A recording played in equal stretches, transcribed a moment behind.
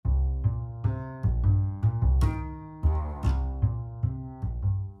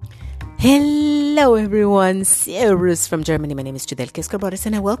Hello everyone, Servus from Germany. My name is Judel Kisker-Boris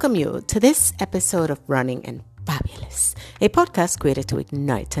and I welcome you to this episode of Running and Fabulous, a podcast created to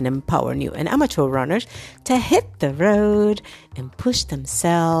ignite and empower new and amateur runners to hit the road and push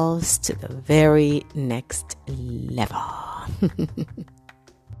themselves to the very next level.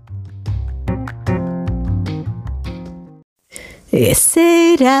 Ese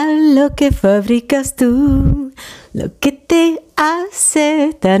era lo que fabricas tú, lo que te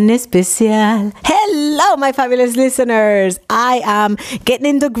hace tan especial. Hello, my fabulous listeners. I am getting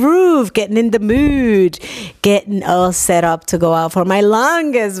in the groove, getting in the mood, getting all set up to go out for my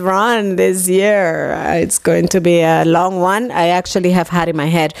longest run this year. It's going to be a long one. I actually have had in my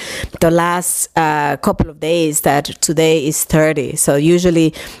head the last couple of days that today is 30. So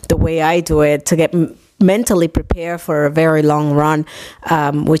usually the way I do it to get mentally prepare for a very long run,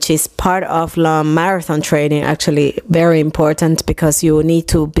 which is part of long marathon training, actually very important because you need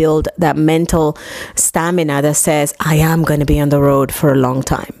to build that mental stamina that says, I am going to be on the road for a long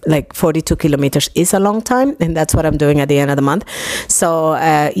time. Like 42 kilometers is a long time, and that's what I'm doing at the end of the month. So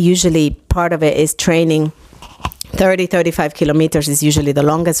usually part of it is training. 35 kilometers is usually the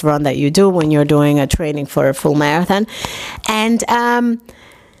longest run that you do when you're doing a training for a full marathon. And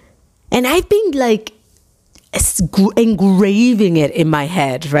I've been like engraving it in my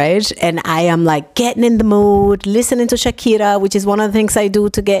head, right? And I am like getting in the mood, listening to Shakira, which is one of the things I do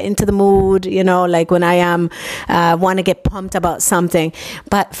to get into the mood, you know, like when I am want to get pumped about something.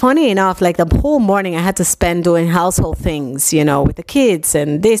 But funny enough, like the whole morning I had to spend doing household things, you know, with the kids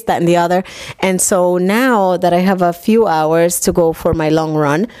and this, that, and the other. And so now that I have a few hours to go for my long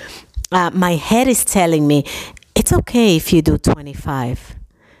run, my head is telling me it's okay if you do 25.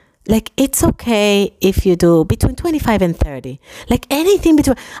 Like, it's okay if you do between 25 and 30. Like, anything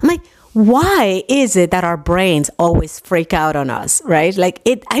between. I'm like, why is it that our brains always freak out on us, right? Like,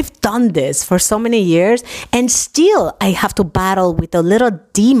 I've done this for so many years, and still I have to battle with the little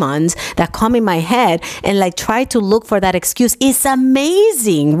demons that come in my head and, like, try to look for that excuse. It's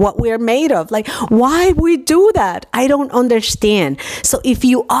amazing what we're made of. Like, why we do that? I don't understand. So if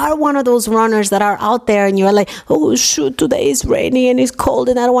you are one of those runners that are out there and you're like, oh, shoot, today is rainy and it's cold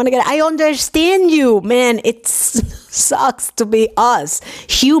and I don't want to I understand you, man. It sucks to be us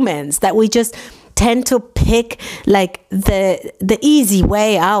humans that we just tend to pick like the easy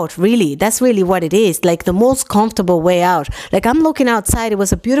way out. Really, that's really what it is, like the most comfortable way out. Like, I'm looking outside, it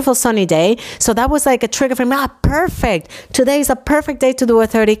was a beautiful sunny day, so that was like a trigger for me. Perfect, today is a perfect day to do a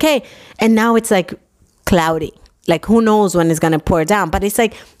 30K, and now it's like cloudy. Like, who knows when it's going to pour down. But it's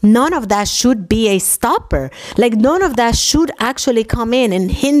like, none of that should be a stopper. Like, none of that should actually come in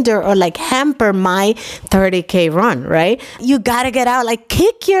and hinder or like hamper my 30K run, right? You got to get out, like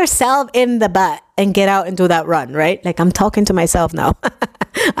kick yourself in the butt and get out and do that run, right? Like, I'm talking to myself now,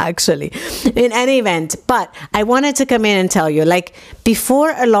 actually, in any event. But I wanted to come in and tell you, like,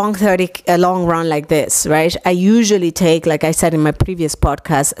 before a long run like this, right? I usually take, like I said in my previous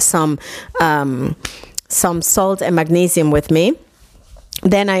podcast, some salt and magnesium with me.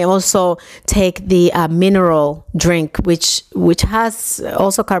 Then I also take the mineral drink, which has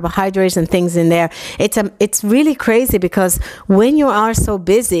also carbohydrates and things in there. It's really crazy because when you are so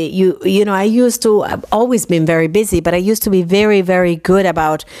busy, you know, I've always been very busy, but I used to be very, very good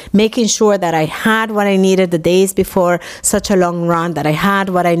about making sure that I had what I needed the days before such a long run, that I had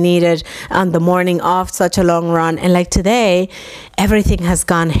what I needed on the morning of such a long run. And like today, everything has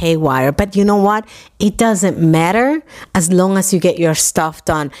gone haywire. But you know what? It doesn't matter as long as you get your stuff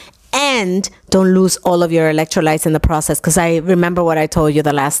done and don't lose all of your electrolytes in the process, because I remember what I told you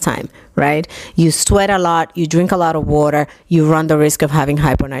the last time, right? You sweat a lot, you drink a lot of water, you run the risk of having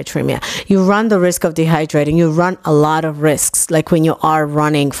hyponatremia, you run the risk of dehydrating, you run a lot of risks, like when you are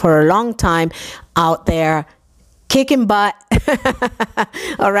running for a long time out there kicking butt.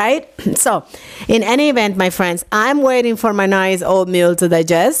 All right. So in any event, my friends, I'm waiting for my nice oatmeal to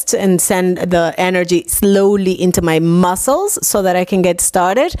digest and send the energy slowly into my muscles so that I can get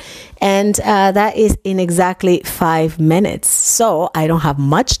started. And that is in exactly 5 minutes. So I don't have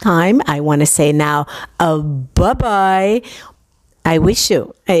much time. I want to say now, bye-bye. I wish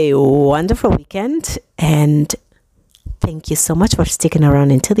you a wonderful weekend. And thank you so much for sticking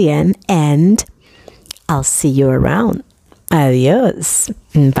around until the end. And I'll see you around. Adios.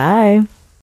 Bye.